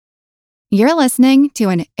You're listening to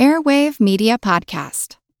an Airwave Media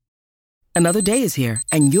Podcast. Another day is here,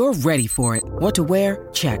 and you're ready for it. What to wear?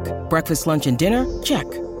 Check. Breakfast, lunch, and dinner? Check.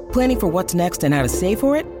 Planning for what's next and how to save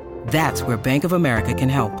for it? That's where Bank of America can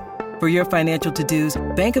help. For your financial to-dos,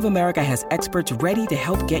 Bank of America has experts ready to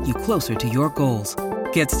help get you closer to your goals.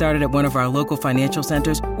 Get started at one of our local financial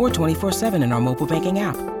centers or 24/7 in our mobile banking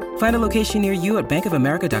app. Find a location near you at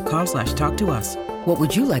bankofamerica.com/talktous. What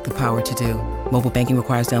would you like the power to do? Mobile banking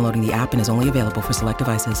requires downloading the app and is only available for select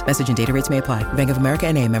devices. Message and data rates may apply. Bank of America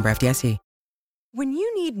N.A., member FDIC. When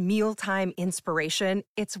you need mealtime inspiration,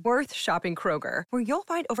 it's worth shopping Kroger, where you'll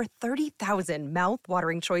find over 30,000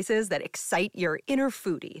 mouth-watering choices that excite your inner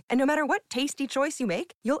foodie. And no matter what tasty choice you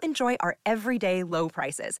make, you'll enjoy our everyday low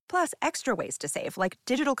prices, plus extra ways to save, like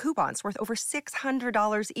digital coupons worth over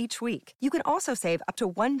 $600 each week. You can also save up to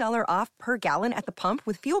 $1 off per gallon at the pump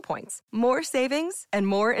with fuel points. More savings and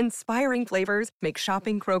more inspiring flavors make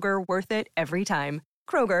shopping Kroger worth it every time.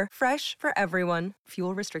 Kroger, fresh for everyone.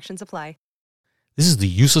 Fuel restrictions apply. This is the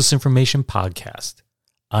Useless Information Podcast.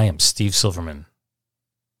 I am Steve Silverman.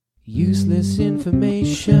 Useless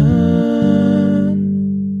information.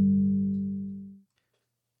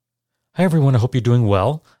 Hi everyone, I hope you're doing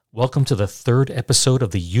well. Welcome to the third episode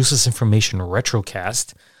of the Useless Information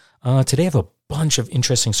Retrocast. Today I have a bunch of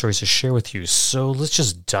interesting stories to share with you, so let's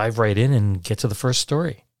just dive right in and get to the first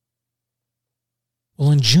story. Well,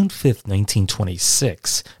 on June 5th,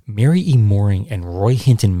 1926, Mary E. Mooring and Roy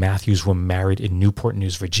Hinton Matthews were married in Newport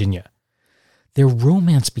News, Virginia. Their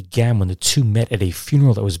romance began when the two met at a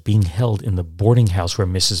funeral that was being held in the boarding house where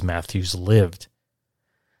Mrs. Matthews lived.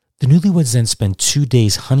 The newlyweds then spent 2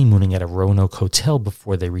 days honeymooning at a Roanoke hotel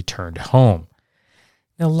before they returned home.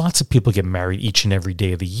 Now, lots of people get married each and every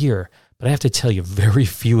day of the year, but I have to tell you, very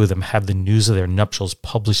few of them have the news of their nuptials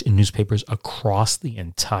published in newspapers across the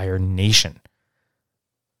entire nation.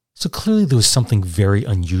 So clearly there was something very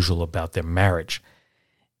unusual about their marriage.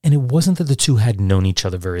 And it wasn't that the two had known each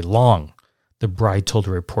other very long. The bride told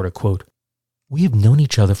a reporter, quote, "We have known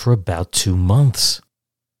each other for about 2 months."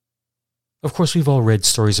 Of course, we've all read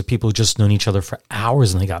stories of people who just known each other for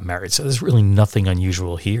hours and they got married, so there's really nothing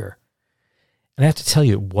unusual here. And I have to tell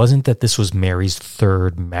you, it wasn't that this was Mary's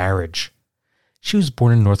third marriage. She was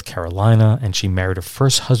born in North Carolina, and she married her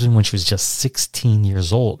first husband when she was just 16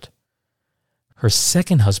 years old. Her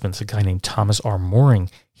second husband, a guy named Thomas R. Mooring,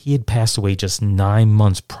 he had passed away just 9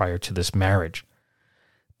 months prior to this marriage.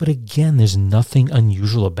 But again, there's nothing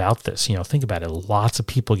unusual about this. Think about it. Lots of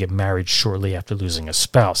people get married shortly after losing a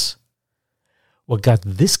spouse. What got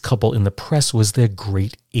this couple in the press was their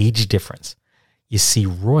great age difference. You see,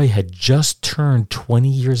 Roy had just turned 20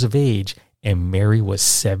 years of age and Mary was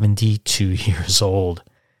 72 years old.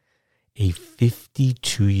 A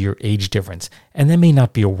 52-year age difference. And that may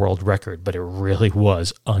not be a world record, but it really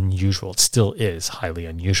was unusual. It still is highly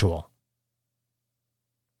unusual.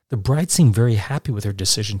 The bride seemed very happy with her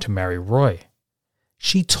decision to marry Roy.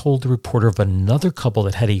 She told the reporter of another couple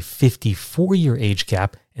that had a 54-year age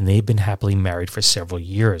gap and they had been happily married for several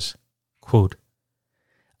years. Quote,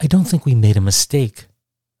 "I don't think we made a mistake,"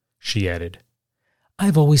 she added.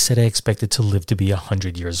 "I've always said I expected to live to be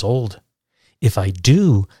 100 years old. If I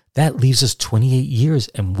do, that leaves us 28 years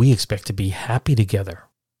and we expect to be happy together."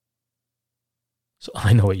 So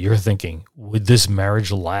I know what you're thinking. Would this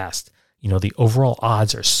marriage last? The overall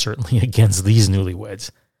odds are certainly against these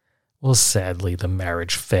newlyweds. Well, sadly, the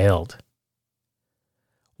marriage failed.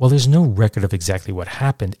 While there's no record of exactly what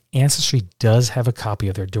happened, Ancestry does have a copy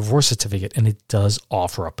of their divorce certificate, and it does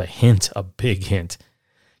offer up a hint, a big hint.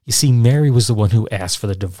 You see, Mary was the one who asked for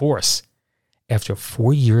the divorce. After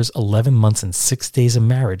 4 years, 11 months, and 6 days of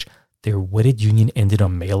marriage, their wedded union ended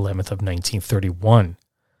on May 11th of 1931.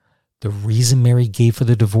 The reason Mary gave for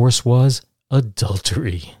the divorce was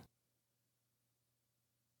adultery.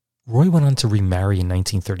 Roy went on to remarry in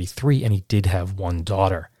 1933, and he did have one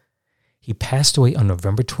daughter. He passed away on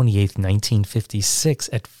November 28th, 1956,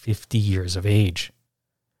 at 50 years of age.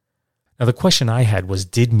 Now, the question I had was,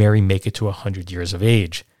 did Mary make it to 100 years of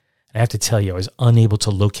age? And I have to tell you, I was unable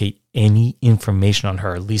to locate any information on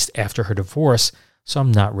her, at least after her divorce, so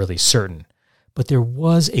I'm not really certain. But there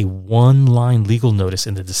was a one-line legal notice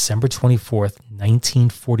in the December 24th,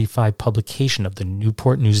 1945 publication of the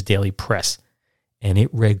Newport News Daily Press, and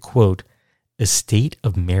it read, quote, "Estate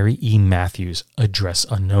of Mary E. Matthews, address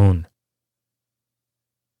unknown."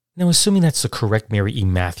 Now, assuming that's the correct Mary E.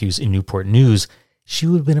 Matthews in Newport News, she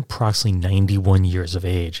would have been approximately 91 years of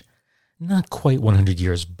age. Not quite 100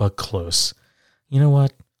 years, but close. You know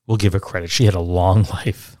what? We'll give her credit. She had a long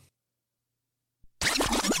life.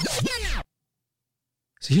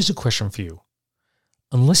 So here's a question for you.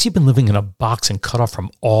 Unless you've been living in a box and cut off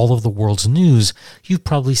from all of the world's news, you've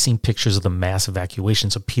probably seen pictures of the mass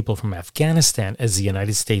evacuations of people from Afghanistan as the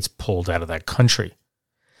United States pulled out of that country.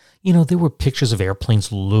 You know, there were pictures of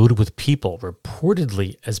airplanes loaded with people,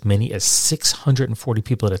 reportedly as many as 640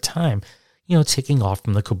 people at a time, taking off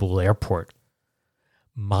from the Kabul airport.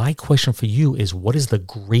 My question for you is, what is the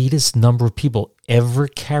greatest number of people ever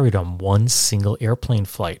carried on one single airplane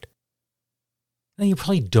flight? Now, you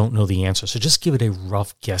probably don't know the answer, so just give it a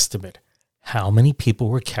rough guesstimate. How many people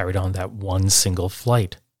were carried on that one single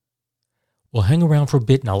flight? Well, hang around for a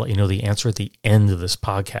bit and I'll let you know the answer at the end of this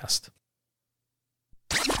podcast.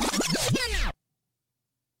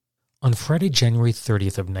 On Friday, January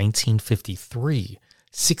 30th of 1953,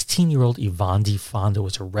 16-year-old Yvonne DeFonda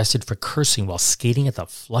was arrested for cursing while skating at the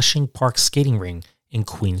Flushing Park skating ring in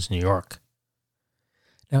Queens, New York.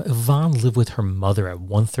 Now, Yvonne lived with her mother at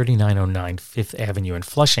 13909 Fifth Avenue in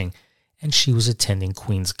Flushing, and she was attending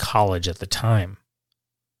Queens College at the time.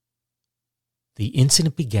 The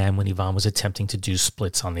incident began when Yvonne was attempting to do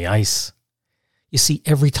splits on the ice. You see,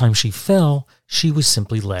 every time she fell, she was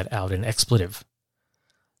simply let out an expletive.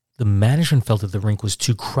 The management felt that the rink was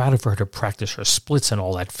too crowded for her to practice her splits and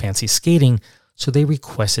all that fancy skating, so they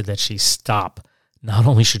requested that she stop. Not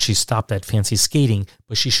only should she stop that fancy skating,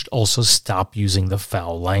 but she should also stop using the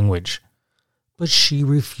foul language. But she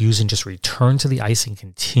refused and just returned to the ice and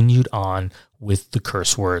continued on with the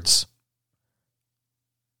curse words.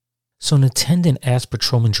 So an attendant asked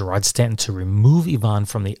Patrolman Gerard Stanton to remove Yvonne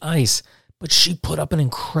from the ice, but she put up an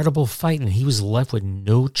incredible fight and he was left with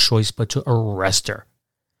no choice but to arrest her.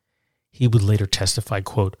 He would later testify,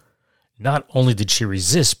 quote, "Not only did she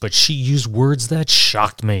resist, but she used words that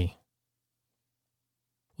shocked me."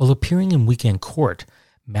 While appearing in weekend court,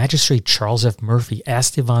 Magistrate Charles F. Murphy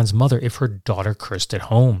asked Yvonne's mother if her daughter cursed at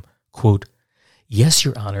home. Quote, "Yes,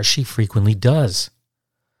 Your Honor, she frequently does."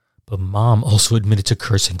 But Mom also admitted to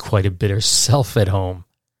cursing quite a bit herself at home.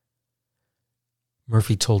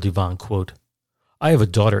 Murphy told Yvonne, quote, "I have a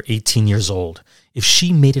daughter 18 years old. If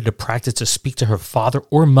she made it a practice to speak to her father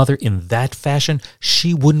or mother in that fashion,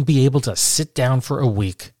 she wouldn't be able to sit down for a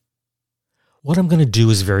week. What I'm going to do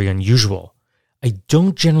is very unusual. I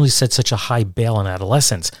don't generally set such a high bail on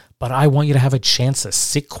adolescents, but I want you to have a chance to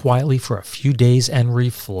sit quietly for a few days and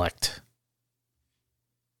reflect."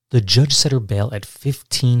 The judge set her bail at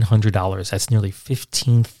 $1,500. That's nearly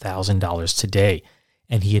 $15,000 today,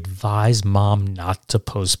 and he advised Mom not to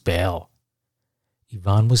post bail.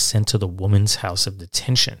 Yvonne was sent to the Woman's House of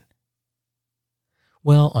Detention.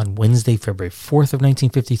 Well, on Wednesday, February 4th of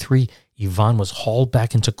 1953, Yvonne was hauled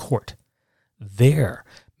back into court. There,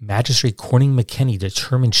 Magistrate Corning McKenney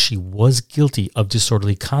determined she was guilty of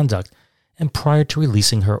disorderly conduct, and prior to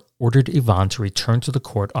releasing her, ordered Yvonne to return to the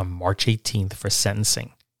court on March 18th for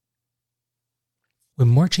sentencing. When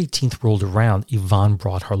March 18th rolled around, Yvonne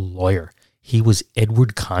brought her lawyer. He was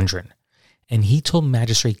Edward Condren, and he told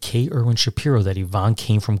Magistrate K. Irwin Shapiro that Yvonne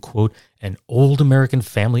came from, quote, "an old American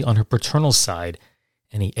family on her paternal side,"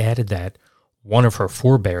 and he added that one of her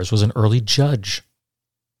forebears was an early judge.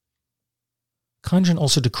 Condren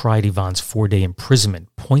also decried Yvonne's 4-day imprisonment,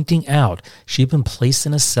 pointing out she had been placed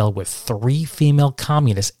in a cell with 3 female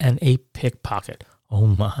communists and a pickpocket. Oh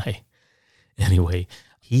my. Anyway,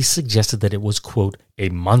 he suggested that it was, quote, "a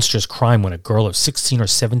monstrous crime when a girl of 16 or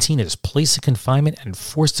 17 is placed in confinement and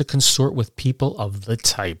forced to consort with people of the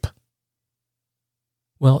type."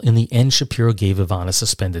 Well, in the end, Shapiro gave Yvonne a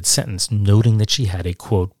suspended sentence, noting that she had a,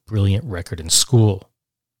 quote, "brilliant record in school."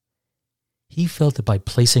 He felt that by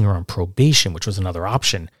placing her on probation, which was another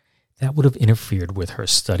option, that would have interfered with her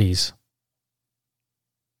studies.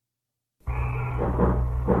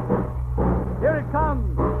 Here it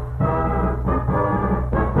comes!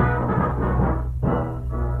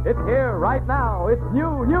 It's here right now. It's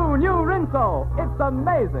new Rinso. It's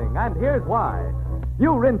amazing, and here's why.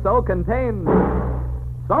 New Rinso contains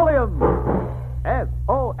Solium.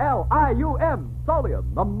 S-O-L-I-U-M.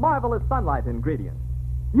 Solium, the marvelous sunlight ingredient.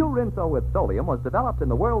 New Rinso with Solium was developed in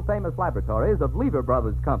the world-famous laboratories of Lever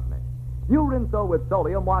Brothers Company. New Rinso with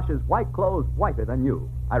Solium washes white clothes whiter than new.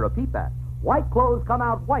 I repeat that. White clothes come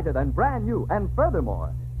out whiter than brand new. And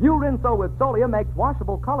furthermore, New Rinso with Solium makes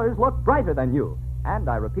washable colors look brighter than new. And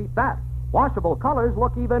I repeat that. Washable colors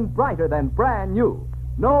look even brighter than brand new.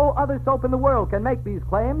 No other soap in the world can make these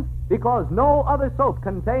claims because no other soap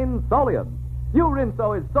contains Solium. New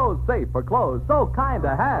Rinso is so safe for clothes, so kind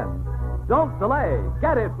to hands. Don't delay.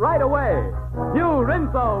 Get it right away. New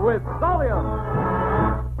Rinso with Solium.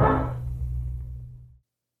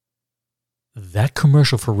 That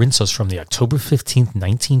commercial for Rinso's from the October 15th,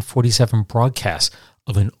 1947 broadcast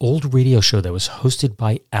of an old radio show that was hosted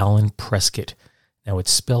by Alan Prescott. Now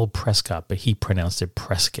it's spelled Prescott, but he pronounced it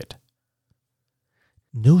Prescott.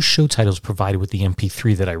 No show titles provided with the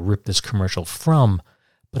MP3 that I ripped this commercial from,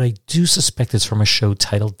 but I do suspect it's from a show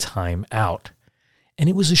titled Time Out. And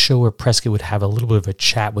it was a show where Prescott would have a little bit of a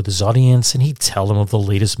chat with his audience, and he'd tell them of the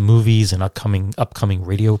latest movies and upcoming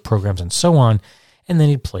radio programs and so on, and then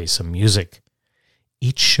he'd play some music.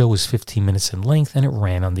 Each show was 15 minutes in length, and it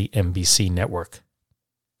ran on the NBC network.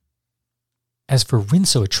 As for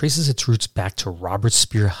Rinso, it traces its roots back to Robert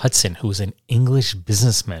Spear Hudson, who was an English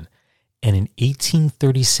businessman. And in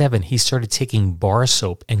 1837, he started taking bar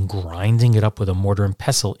soap and grinding it up with a mortar and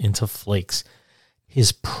pestle into flakes.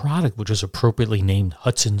 His product, which was appropriately named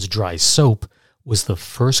Hudson's Dry Soap, was the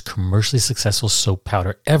first commercially successful soap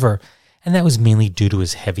powder ever, and that was mainly due to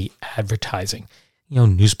his heavy advertising.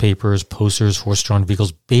 Newspapers, posters, horse-drawn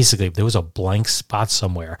vehicles. Basically, if there was a blank spot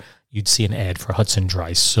somewhere, you'd see an ad for Hudson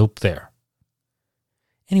Dry Soap there.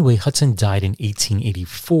 Anyway, Hudson died in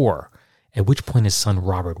 1884, at which point his son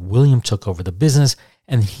Robert William took over the business,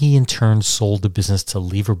 and he in turn sold the business to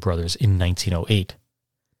Lever Brothers in 1908.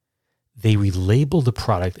 They relabeled the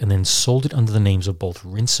product and then sold it under the names of both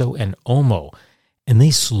Rinso and Omo, and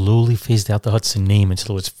they slowly phased out the Hudson name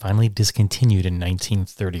until it was finally discontinued in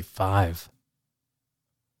 1935.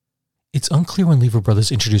 It's unclear when Lever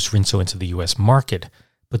Brothers introduced Rinso into the U.S. market,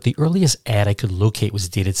 but the earliest ad I could locate was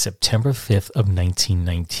dated September 5th of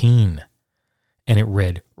 1919. And it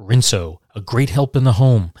read, "Rinso, a great help in the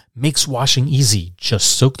home, makes washing easy, just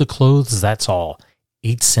soak the clothes, that's all,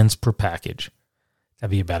 8 cents per package."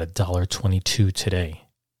 That'd be about $1.22 today.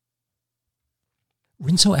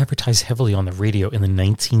 Rinso advertised heavily on the radio in the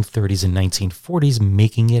 1930s and 1940s,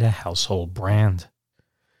 making it a household brand.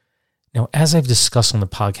 Now, as I've discussed on the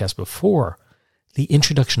podcast before, the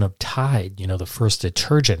introduction of Tide, the first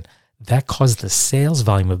detergent, that caused the sales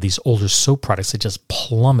volume of these older soap products to just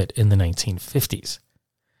plummet in the 1950s.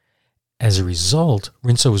 As a result,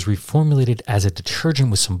 Rinso was reformulated as a detergent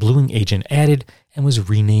with some bluing agent added and was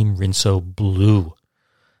renamed Rinso Blue.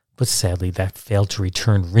 But sadly, that failed to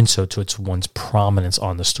return Rinso to its once prominence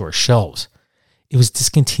on the store shelves. It was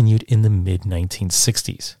discontinued in the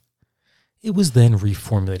mid-1960s. It was then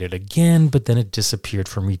reformulated again, but then it disappeared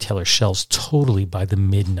from retailer shelves totally by the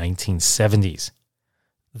mid-1970s.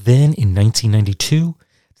 Then, in 1992,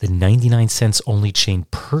 the 99 cents only chain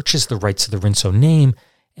purchased the rights to the Rinso name,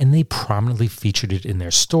 and they prominently featured it in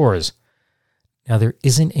their stores. Now, there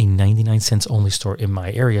isn't a 99 cents only store in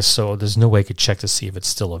my area, so there's no way I could check to see if it's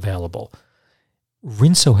still available.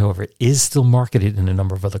 Rinso, however, is still marketed in a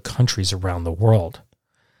number of other countries around the world.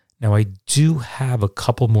 Now, I do have a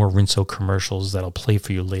couple more Rinso commercials that I'll play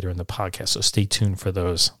for you later in the podcast, so stay tuned for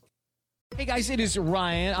those. Hey guys, it is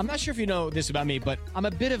Ryan. I'm not sure if you know this about me, but I'm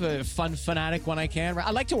a bit of a fun fanatic when I can.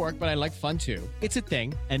 I like to work, but I like fun too. It's a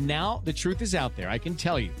thing. And now the truth is out there. I can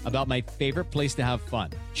tell you about my favorite place to have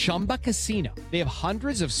fun. Chumba Casino. They have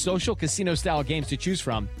hundreds of social casino style games to choose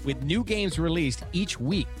from with new games released each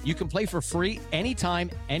week. You can play for free anytime,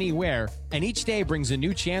 anywhere. And each day brings a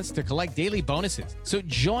new chance to collect daily bonuses. So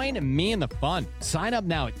join me in the fun. Sign up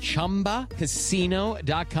now at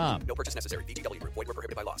ChumbaCasino.com. No purchase necessary. VGW Group. Void where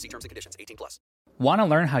prohibited by law. See terms and conditions. 18+. Want to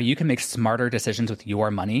learn how you can make smarter decisions with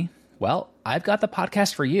your money? Well, I've got the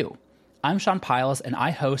podcast for you. I'm Sean Piles, and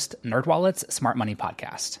I host NerdWallet's Smart Money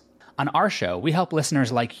Podcast. On our show, we help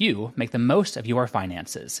listeners like you make the most of your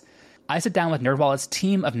finances. I sit down with NerdWallet's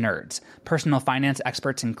team of nerds, personal finance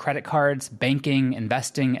experts in credit cards, banking,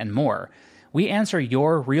 investing, and more. We answer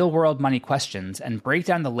your real-world money questions and break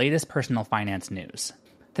down the latest personal finance news.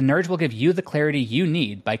 The nerds will give you the clarity you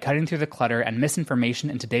need by cutting through the clutter and misinformation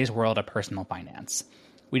in today's world of personal finance.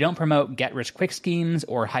 We don't promote get-rich-quick schemes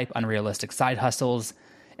or hype unrealistic side hustles.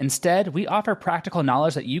 Instead, we offer practical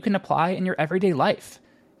knowledge that you can apply in your everyday life.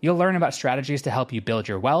 You'll learn about strategies to help you build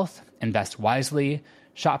your wealth, invest wisely,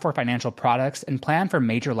 shop for financial products, and plan for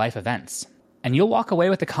major life events. And you'll walk away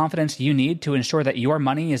with the confidence you need to ensure that your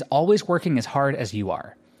money is always working as hard as you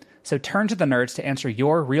are. So turn to the nerds to answer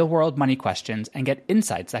your real-world money questions and get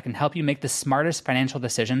insights that can help you make the smartest financial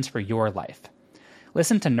decisions for your life.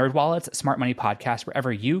 Listen to NerdWallet's Smart Money Podcast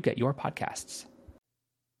wherever you get your podcasts.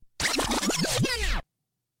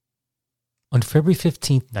 On February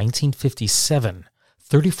 15, 1957,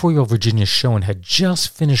 34-year-old Virginia Schoen had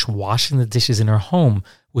just finished washing the dishes in her home,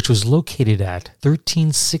 which was located at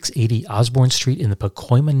 13680 Osborne Street in the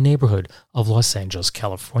Pacoima neighborhood of Los Angeles,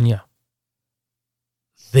 California.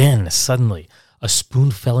 Then, suddenly, a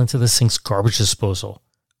spoon fell into the sink's garbage disposal.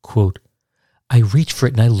 Quote, "I reached for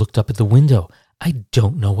it and I looked up at the window. I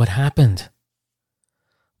don't know what happened."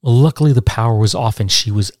 Well, luckily the power was off and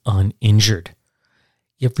she was uninjured.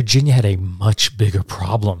 Yet Virginia had a much bigger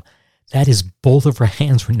problem. That is, both of her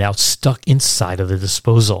hands were now stuck inside of the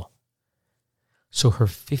disposal. So her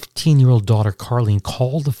 15-year-old daughter, Carlene,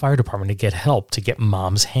 called the fire department to get help to get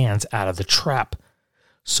Mom's hands out of the trap.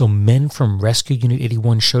 So men from Rescue Unit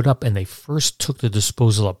 81 showed up, and they first took the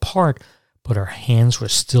disposal apart, but her hands were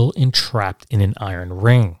still entrapped in an iron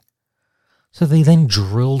ring. So they then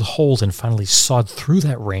drilled holes and finally sawed through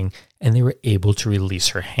that ring, and they were able to release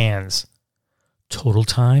her hands. Total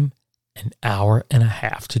time, 1.5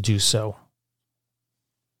 hours to do so.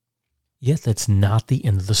 Yet that's not the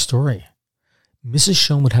end of the story. Mrs.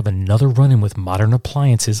 Schoen would have another run-in with modern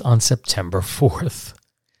appliances on September 4th.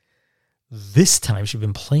 This time she'd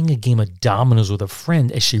been playing a game of dominoes with a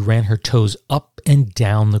friend as she ran her toes up and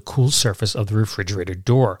down the cool surface of the refrigerator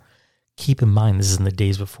door. Keep in mind, this is in the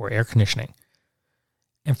days before air conditioning.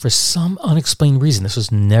 And for some unexplained reason, this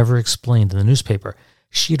was never explained in the newspaper,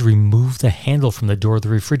 she had removed the handle from the door of the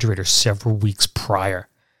refrigerator several weeks prior.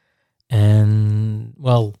 And,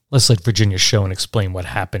 well, let's let Virginia Schoen explain what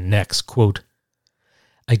happened next. Quote,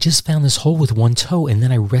 I just found this hole with one toe, and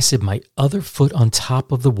then I rested my other foot on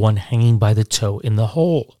top of the one hanging by the toe in the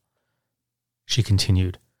hole. She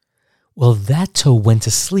continued, well, that toe went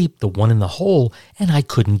to sleep, the one in the hole, and I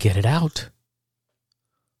couldn't get it out.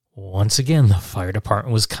 Once again, the fire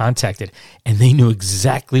department was contacted, and they knew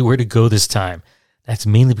exactly where to go this time. That's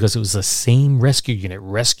mainly because it was the same rescue unit,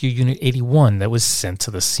 Rescue Unit 81, that was sent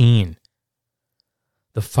to the scene.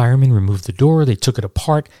 The firemen removed the door, they took it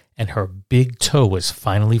apart, and her big toe was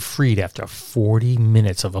finally freed after 40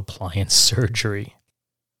 minutes of appliance surgery.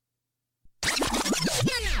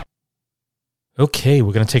 Okay,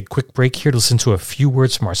 we're going to take a quick break here to listen to a few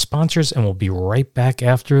words from our sponsors, and we'll be right back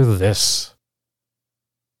after this.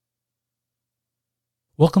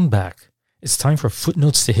 Welcome back. It's time for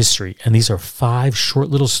Footnotes to History, and these are 5 short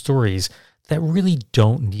little stories that really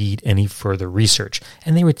don't need any further research,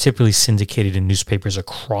 and they were typically syndicated in newspapers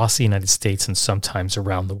across the United States and sometimes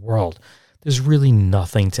around the world. There's really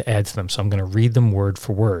nothing to add to them, so I'm going to read them word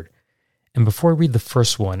for word. And before I read the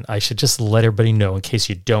first one, I should just let everybody know, in case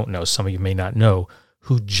you don't know, some of you may not know,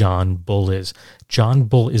 who John Bull is. John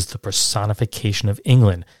Bull is the personification of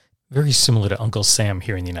England, very similar to Uncle Sam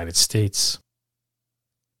here in the United States.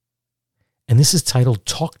 And this is titled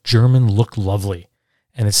Talk German, Look Lovely.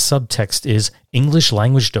 And its subtext is, English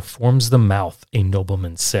language deforms the mouth, a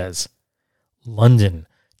nobleman says. London,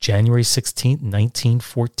 January 16,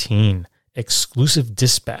 1914. Exclusive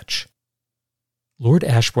dispatch. Lord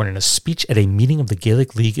Ashbourne, in a speech at a meeting of the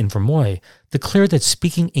Gaelic League in Vermoy, declared that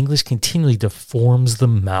speaking English continually deforms the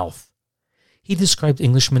mouth. He described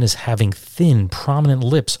Englishmen as having thin, prominent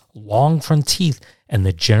lips, long front teeth, and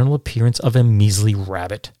the general appearance of a measly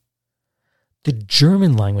rabbit. The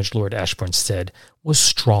German language, Lord Ashbourne said, was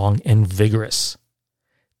strong and vigorous.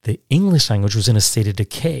 The English language was in a state of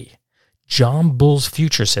decay. John Bull's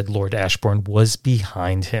future, said Lord Ashbourne, was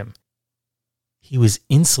behind him. He was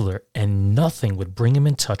insular, and nothing would bring him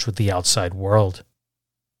in touch with the outside world.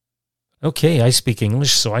 Okay, I speak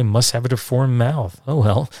English, so I must have a deformed mouth. Oh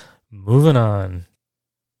well, moving on.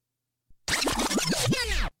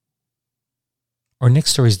 Our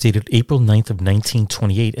next story is dated April 9th of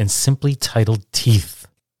 1928 and simply titled Teeth.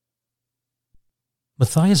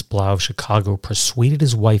 Matthias Blau of Chicago persuaded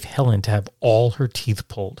his wife Helen to have all her teeth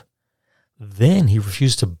pulled. Then he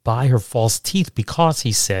refused to buy her false teeth because,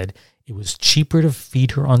 he said, it was cheaper to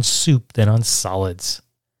feed her on soup than on solids.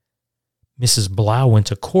 Mrs. Blau went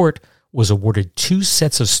to court, was awarded 2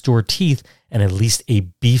 sets of store teeth and at least a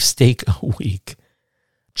beefsteak a week.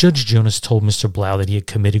 Judge Jonas told Mr. Blau that he had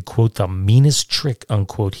committed, quote, the meanest trick,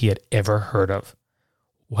 unquote, he had ever heard of.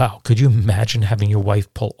 Wow, could you imagine having your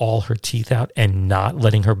wife pull all her teeth out and not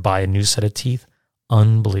letting her buy a new set of teeth?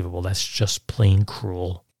 Unbelievable. That's just plain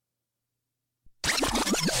cruel.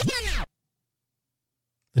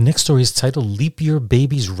 The next story is titled Leap Year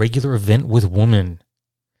Baby's Regular Event with Woman.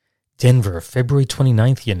 Denver, February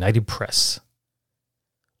 29th, United Press.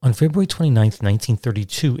 On February 29,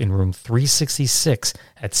 1932, in room 366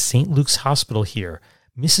 at St. Luke's Hospital here,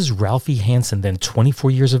 Mrs. Ralphie Hansen, then 24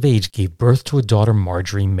 years of age, gave birth to a daughter,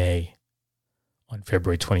 Marjorie May. On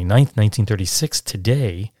February 29, 1936,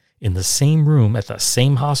 today, in the same room at the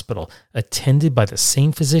same hospital, attended by the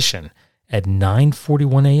same physician, at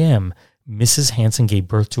 9:41 a.m., Mrs. Hansen gave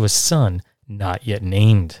birth to a son, not yet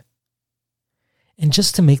named. And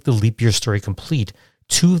just to make the leap year story complete,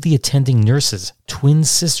 2 of the attending nurses, twin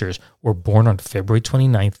sisters, were born on February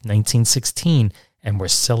 29, 1916, and were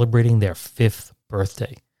celebrating their 5th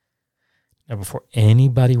birthday. Now, before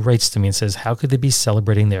anybody writes to me and says, how could they be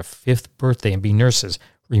celebrating their 5th birthday and be nurses?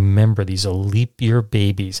 Remember, these are leap year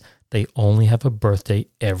babies. they only have a birthday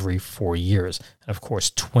every 4 years. And of course,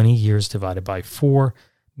 20 years divided by 4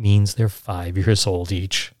 means they're 5 years old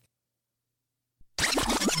each.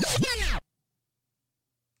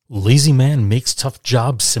 Lazy man makes tough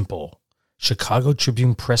jobs simple. Chicago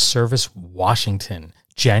Tribune Press Service, Washington,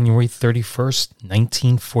 January 31st,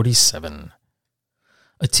 1947.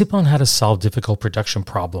 A tip on how to solve difficult production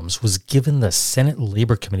problems was given the Senate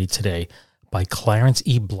Labor Committee today by Clarence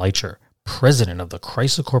E. Bleicher, president of the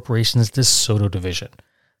Chrysler Corporation's DeSoto division.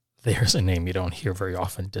 There's a name you don't hear very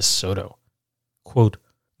often, DeSoto. Quote,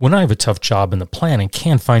 "When I have a tough job in the plant and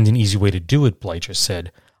can't find an easy way to do it," Bleicher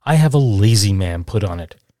said, "I have a lazy man put on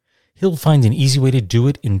it. He'll find an easy way to do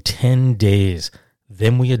it in 10 days.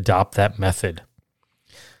 Then we adopt that method."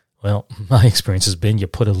 Well, my experience has been you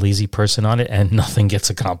put a lazy person on it and nothing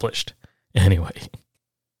gets accomplished. Anyway.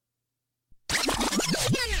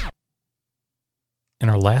 And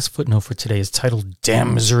our last footnote for today is titled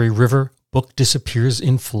Damn Missouri River, Book Disappears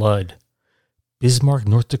in Flood. Bismarck,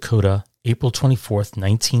 North Dakota, April 24th,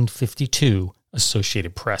 1952,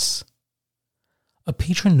 Associated Press. A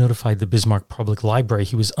patron notified the Bismarck Public Library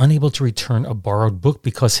he was unable to return a borrowed book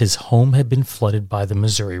because his home had been flooded by the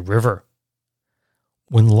Missouri River.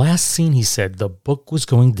 When last seen, he said, the book was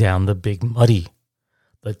going down the Big Muddy.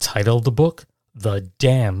 The title of the book, The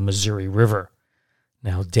Damn Missouri River.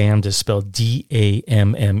 Now, damned is spelled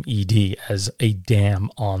D-A-M-M-E-D, as a dam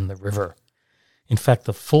on the river. In fact,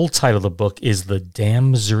 the full title of the book is The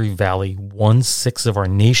Damn Missouri Valley, 1/6 of Our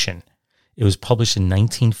Nation. It was published in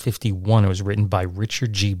 1951. It was written by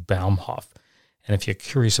Richard G. Baumhoff. And if you're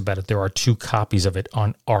curious about it, there are 2 copies of it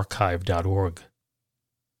on archive.org.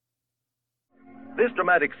 This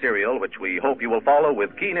dramatic serial, which we hope you will follow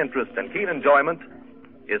with keen interest and keen enjoyment,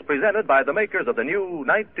 is presented by the makers of the new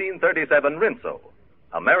 1937 Rinso,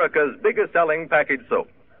 America's biggest-selling packaged soap.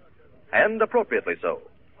 And appropriately so,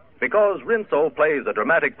 because Rinso plays a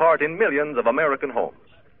dramatic part in millions of American homes.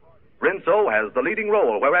 Rinso has the leading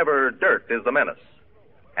role wherever dirt is the menace.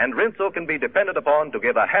 And Rinso can be depended upon to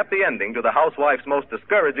give a happy ending to the housewife's most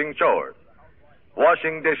discouraging chores,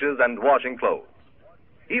 washing dishes and washing clothes.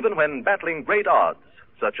 Even when battling great odds,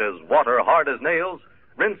 such as water hard as nails,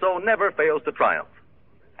 Rinso never fails to triumph.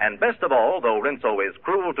 And best of all, though Rinso is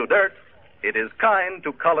cruel to dirt, it is kind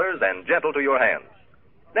to colors and gentle to your hands,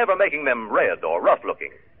 never making them red or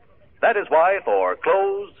rough-looking. That is why, for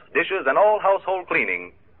clothes, dishes, and all household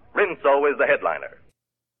cleaning, Rinso is the headliner.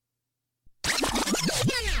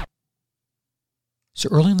 So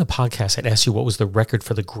early in the podcast, I'd asked you what was the record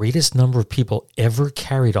for the greatest number of people ever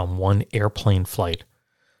carried on one airplane flight.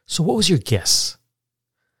 So what was your guess?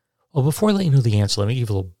 Well, before I let you know the answer, let me give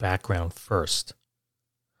you a little background first.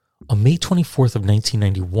 On May 24th of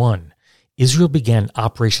 1991, Israel began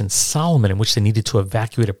Operation Solomon, in which they needed to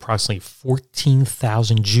evacuate approximately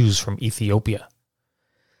 14,000 Jews from Ethiopia.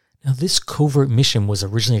 Now, this covert mission was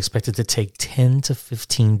originally expected to take 10 to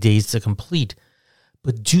 15 days to complete,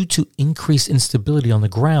 but due to increased instability on the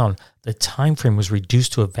ground, the time frame was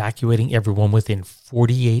reduced to evacuating everyone within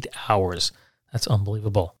 48 hours. That's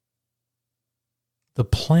unbelievable. The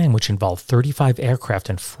plan, which involved 35 aircraft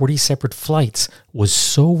and 40 separate flights, was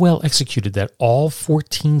so well executed that all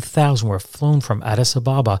 14,000 were flown from Addis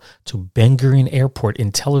Ababa to Ben Gurion Airport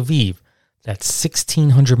in Tel Aviv, that's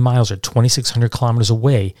 1,600 miles or 2,600 kilometers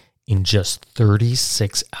away, in just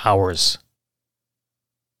 36 hours.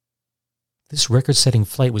 This record-setting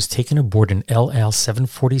flight was taken aboard an El Al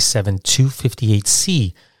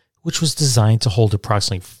 747-258C, which was designed to hold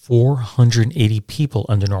approximately 480 people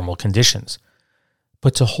under normal conditions.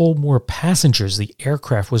 But to hold more passengers, the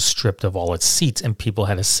aircraft was stripped of all its seats and people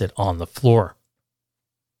had to sit on the floor.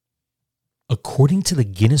 According to the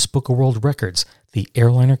Guinness Book of World Records, the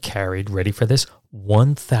airliner carried, ready for this,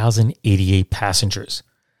 1,088 passengers.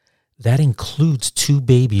 That includes 2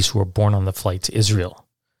 babies who were born on the flight to Israel.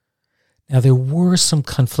 Now, there were some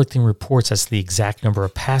conflicting reports as to the exact number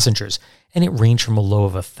of passengers, and it ranged from a low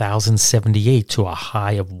of 1,078 to a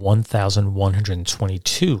high of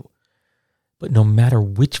 1,122. But no matter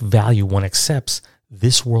which value one accepts,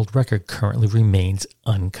 this world record currently remains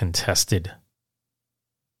uncontested.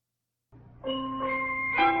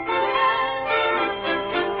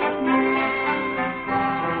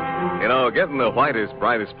 You know, getting the whitest,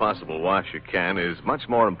 brightest possible wash you can is much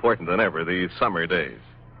more important than ever these summer days.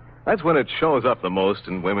 That's when it shows up the most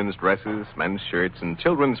in women's dresses, men's shirts, and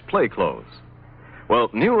children's play clothes.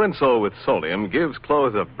 Well, new Rinso with Solium gives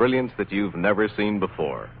clothes a brilliance that you've never seen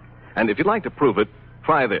before. And if you'd like to prove it,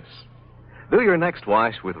 try this. Do your next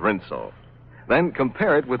wash with Rinso. Then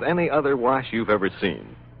compare it with any other wash you've ever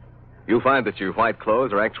seen. You'll find that your white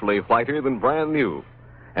clothes are actually whiter than brand new.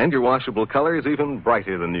 and your washable color is even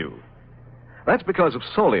brighter than new. That's because of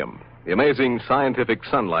Solium, the amazing scientific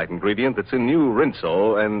sunlight ingredient that's in new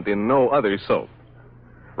Rinso and in no other soap.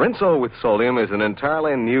 Rinso with Solium is an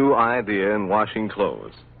entirely new idea in washing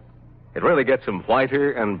clothes. It really gets them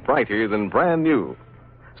whiter and brighter than brand new.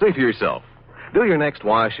 See for yourself. Do your next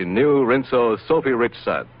wash in new Rinso Soapy Rich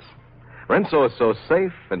Suds. Rinso is so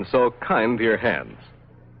safe and so kind to your hands.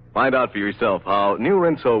 Find out for yourself how new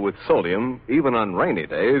Rinso with Solium, even on rainy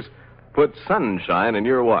days, puts sunshine in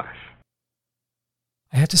your wash.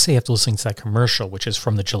 I have to say, after listening to that commercial, which is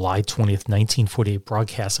from the July 20th, 1948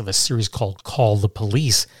 broadcast of a series called Call the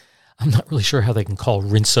Police, I'm not really sure how they can call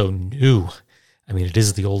Rinso new. I mean, it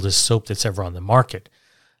is the oldest soap that's ever on the market.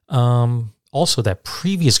 Also, that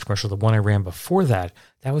previous commercial, the one I ran before that,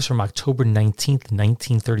 that was from October 19th,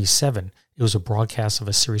 1937. It was a broadcast of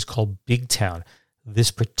a series called Big Town.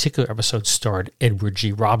 This particular episode starred Edward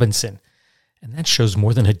G. Robinson. And that shows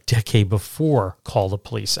more than a decade before Call the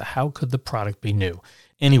Police. So how could the product be new?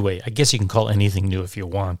 Anyway, I guess you can call anything new if you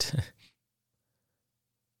want.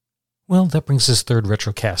 Well, that brings this third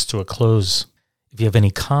Retrocast to a close. If you have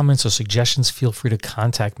any comments or suggestions, feel free to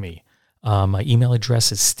contact me. My email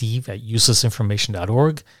address is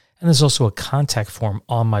steve@uselessinformation.org, and there's also a contact form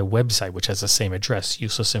on my website, which has the same address,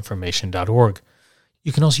 uselessinformation.org.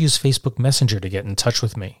 You can also use Facebook Messenger to get in touch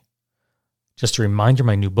with me. Just a reminder,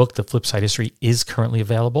 my new book, The Flipside History, is currently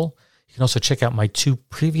available. You can also check out my two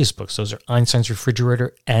previous books. Those are Einstein's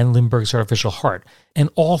Refrigerator and Lindbergh's Artificial Heart. And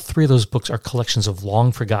all three of those books are collections of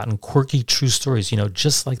long-forgotten, quirky, true stories,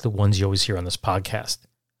 just like the ones you always hear on this podcast.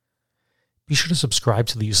 Be sure to subscribe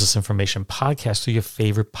to the Useless Information podcast through your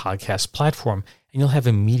favorite podcast platform, and you'll have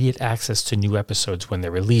immediate access to new episodes when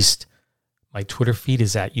they're released. My Twitter feed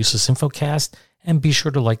is @UselessInfoCast, and be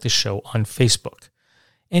sure to like the show on Facebook.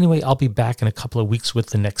 Anyway, I'll be back in a couple of weeks with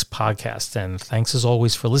the next podcast, and thanks as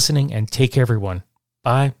always for listening, and take care, everyone.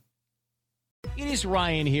 Bye. It is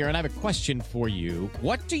Ryan here, and I have a question for you.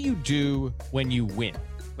 What do you do when you win?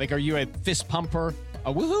 Like, are you a fist pumper,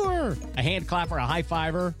 a woohooer, a hand clapper, a high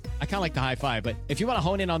fiver? I kind of like the high five, but if you want to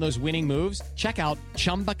hone in on those winning moves, check out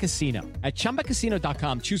Chumba Casino. At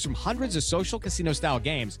ChumbaCasino.com, choose from hundreds of social casino-style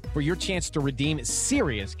games for your chance to redeem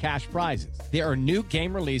serious cash prizes. There are new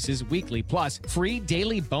game releases weekly, plus free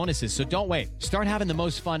daily bonuses. So don't wait. Start having the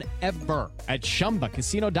most fun ever at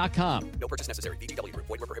ChumbaCasino.com. No purchase necessary. VGW. Void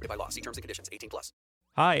where prohibited by law. See terms and conditions. 18+.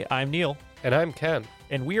 Hi, I'm Neil. And I'm Ken.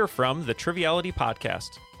 And we are from the Triviality Podcast,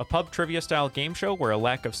 a pub trivia-style game show where a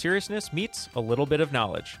lack of seriousness meets a little bit of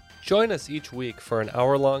knowledge. Join us each week for an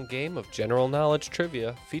hour-long game of general knowledge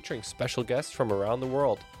trivia featuring special guests from around the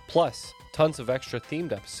world, plus tons of extra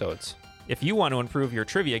themed episodes. If you want to improve your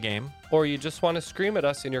trivia game, or you just want to scream at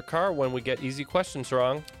us in your car when we get easy questions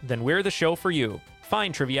wrong, then we're the show for you.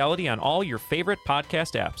 Find Triviality on all your favorite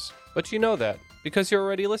podcast apps. But you know that, because you're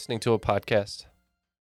already listening to a podcast.